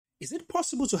Is it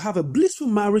possible to have a blissful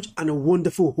marriage and a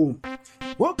wonderful home?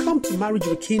 Welcome to Marriage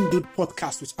Rekindled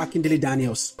podcast with Akindele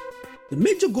Daniels. The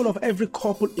major goal of every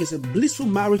couple is a blissful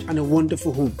marriage and a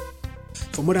wonderful home.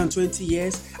 For more than 20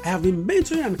 years, I have been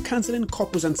mentoring and counseling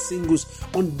couples and singles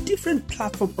on different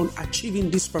platforms on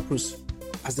achieving this purpose.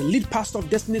 As the lead pastor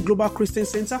of Destiny Global Christian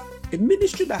Center, a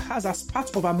ministry that has as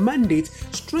part of our mandate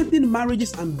strengthening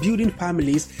marriages and building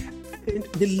families, and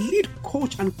the lead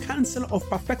coach and counselor of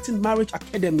Perfecting Marriage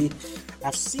Academy,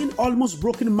 I've seen almost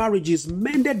broken marriages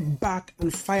mended back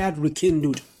and fire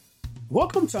rekindled.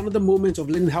 Welcome to another moment of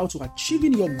learning how to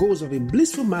achieving your goals of a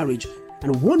blissful marriage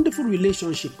and a wonderful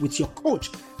relationship with your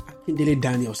coach, Akindele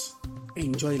Daniels.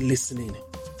 Enjoy listening.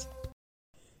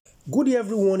 Good day,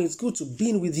 everyone. It's good to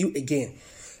be with you again.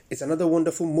 It's another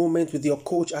wonderful moment with your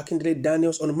coach, Akindele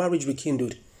Daniels, on Marriage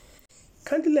Rekindled.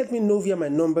 Kindly let me know via my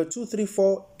number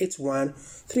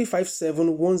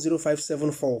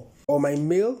 234-81-357-10574 or my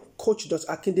mail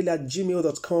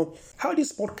coach.akindele@gmail.com how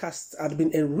this podcast had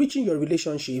been enriching your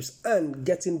relationships and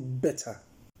getting better.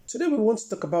 Today we want to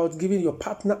talk about giving your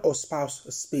partner or spouse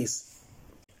space.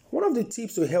 One of the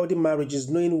tips to a healthy marriage is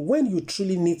knowing when you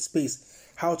truly need space,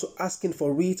 how to ask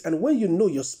for it, and when you know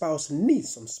your spouse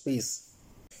needs some space.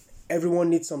 Everyone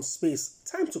needs some space,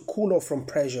 time to cool off from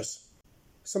pressures.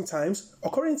 Sometimes,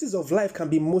 occurrences of life can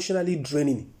be emotionally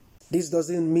draining. This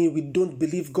doesn't mean we don't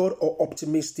believe God or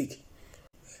optimistic.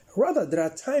 Rather, there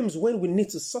are times when we need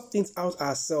to sort things out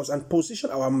ourselves and position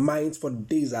our minds for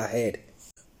days ahead.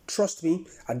 Trust me,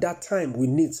 at that time, we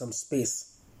need some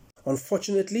space.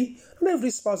 Unfortunately, not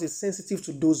every spouse is sensitive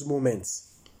to those moments.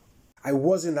 I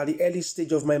wasn't at the early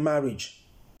stage of my marriage.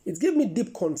 It gave me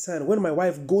deep concern when my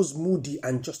wife goes moody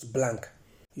and just blank.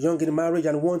 Young in marriage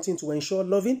and wanting to ensure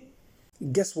loving,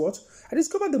 guess what? I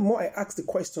discovered the more I asked the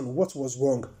question, what was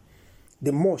wrong,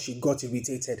 the more she got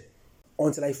irritated.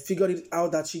 Until I figured it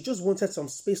out that she just wanted some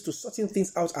space to sorting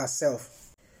things out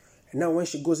herself. And now when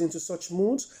she goes into such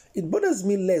moods, it bothers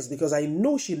me less because I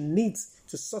know she needs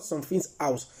to sort some things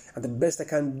out, and the best I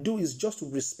can do is just to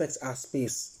respect her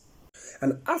space.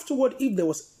 And afterward, if there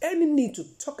was any need to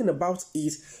talking about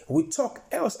it, we talk,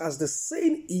 else as the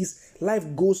saying is,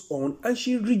 life goes on and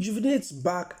she rejuvenates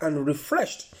back and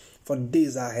refreshed for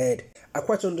days ahead. I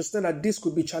quite understand that this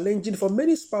could be challenging for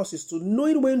many spouses to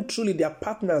knowing when truly their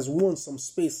partners want some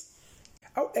space.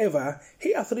 However,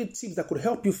 here are 3 tips that could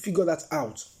help you figure that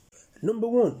out. Number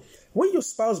 1, when your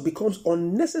spouse becomes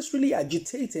unnecessarily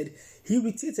agitated,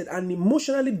 irritated, and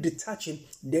emotionally detaching,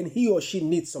 then he or she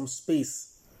needs some space.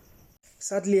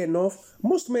 Sadly enough,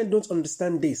 most men don't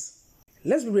understand this.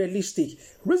 Let's be realistic.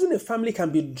 Raising a family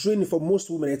can be draining for most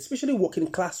women, especially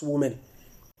working class women.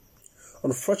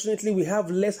 Unfortunately, we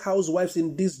have less housewives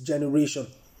in this generation.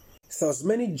 Thus,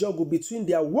 many juggle between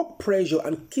their work pressure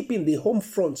and keeping the home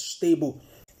front stable.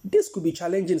 This could be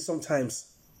challenging sometimes.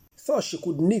 Thus, she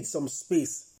could need some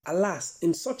space. Alas,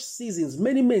 in such seasons,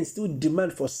 many men still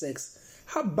demand for sex.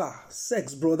 Habba,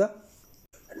 sex, brother.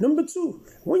 Number 2,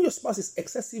 when your spouse is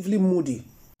excessively moody.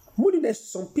 Moodiness to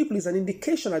some people is an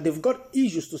indication that they've got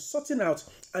issues to sorting out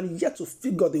and yet to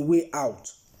figure the way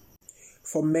out.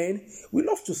 For men, we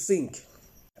love to think.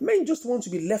 Men just want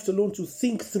to be left alone to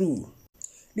think through.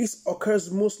 This occurs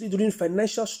mostly during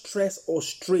financial stress or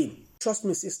strain. Trust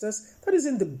me, sisters, that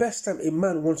isn't the best time a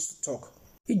man wants to talk.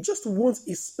 He just wants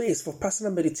his space for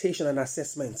personal meditation and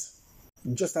assessment.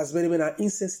 Just as many men are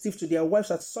insensitive to their wives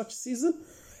at such season,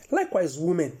 likewise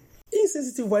women.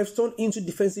 Insensitive wives turn into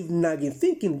defensive nagging,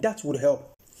 thinking that would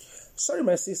help. Sorry,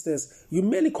 my sisters, you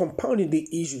merely compounding the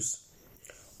issues.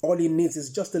 All he needs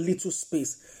is just a little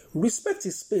space. Respect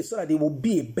his space so that he will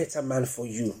be a better man for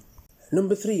you.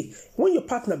 Number 3, when your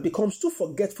partner becomes too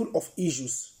forgetful of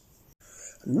issues.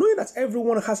 Knowing that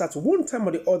everyone has at one time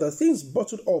or the other things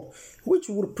bottled up, which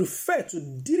we would prefer to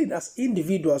deal in as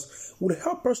individuals, would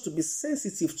help us to be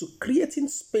sensitive to creating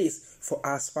space for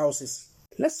our spouses.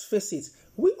 Let's face it,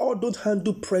 we all don't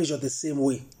handle pressure the same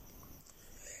way.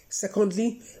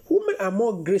 Secondly, women are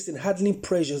more graced in handling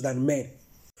pressures than men.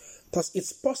 Thus,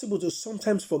 it's possible to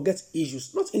sometimes forget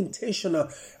issues, not intentional,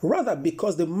 rather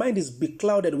because the mind is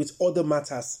beclouded with other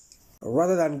matters.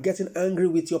 Rather than getting angry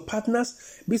with your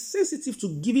partners, be sensitive to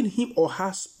giving him or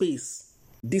her space.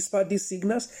 Despite these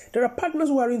signals, there are partners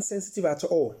who are insensitive at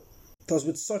all. Thus,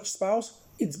 with such spouse,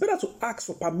 it's better to ask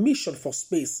for permission for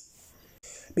space.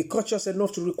 Be cautious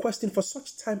enough to requesting for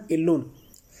such time alone.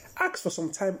 Ask for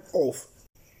some time off.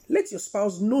 Let your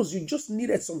spouse know you just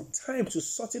needed some time to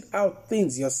sort it out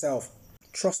things yourself.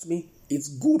 Trust me, it's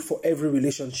good for every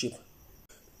relationship.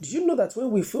 Do you know that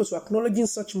when we fail to acknowledge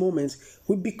such moments,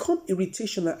 we become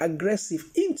irritational, aggressive,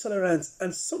 intolerant,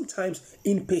 and sometimes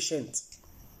impatient?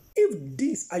 If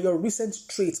these are your recent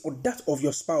traits or that of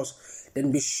your spouse,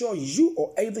 then be sure you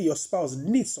or either your spouse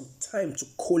needs some time to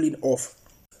cooling off.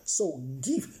 So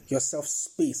give yourself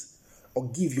space or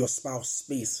give your spouse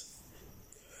space.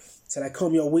 Till I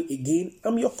come your way again,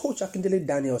 I'm your coach Akindele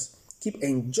Daniels. Keep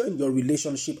enjoying your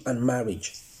relationship and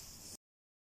marriage.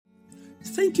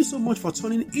 Thank you so much for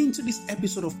tuning into this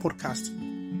episode of podcast.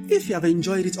 If you have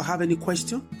enjoyed it or have any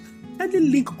question, kindly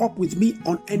link up with me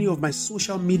on any of my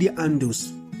social media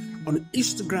handles. On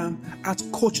Instagram at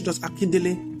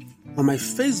coach.akindele, on my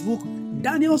Facebook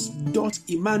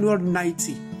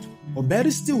daniels.emmanuel90, or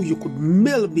better still, you could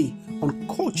mail me on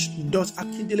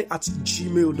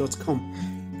coach.akindele@gmail.com,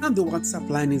 and the WhatsApp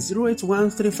line is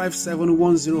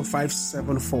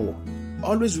 081-357-10574.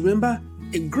 Always remember,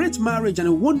 a great marriage and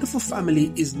a wonderful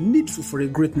family is needful for a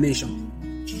great nation.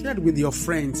 Share it with your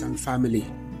friends and family.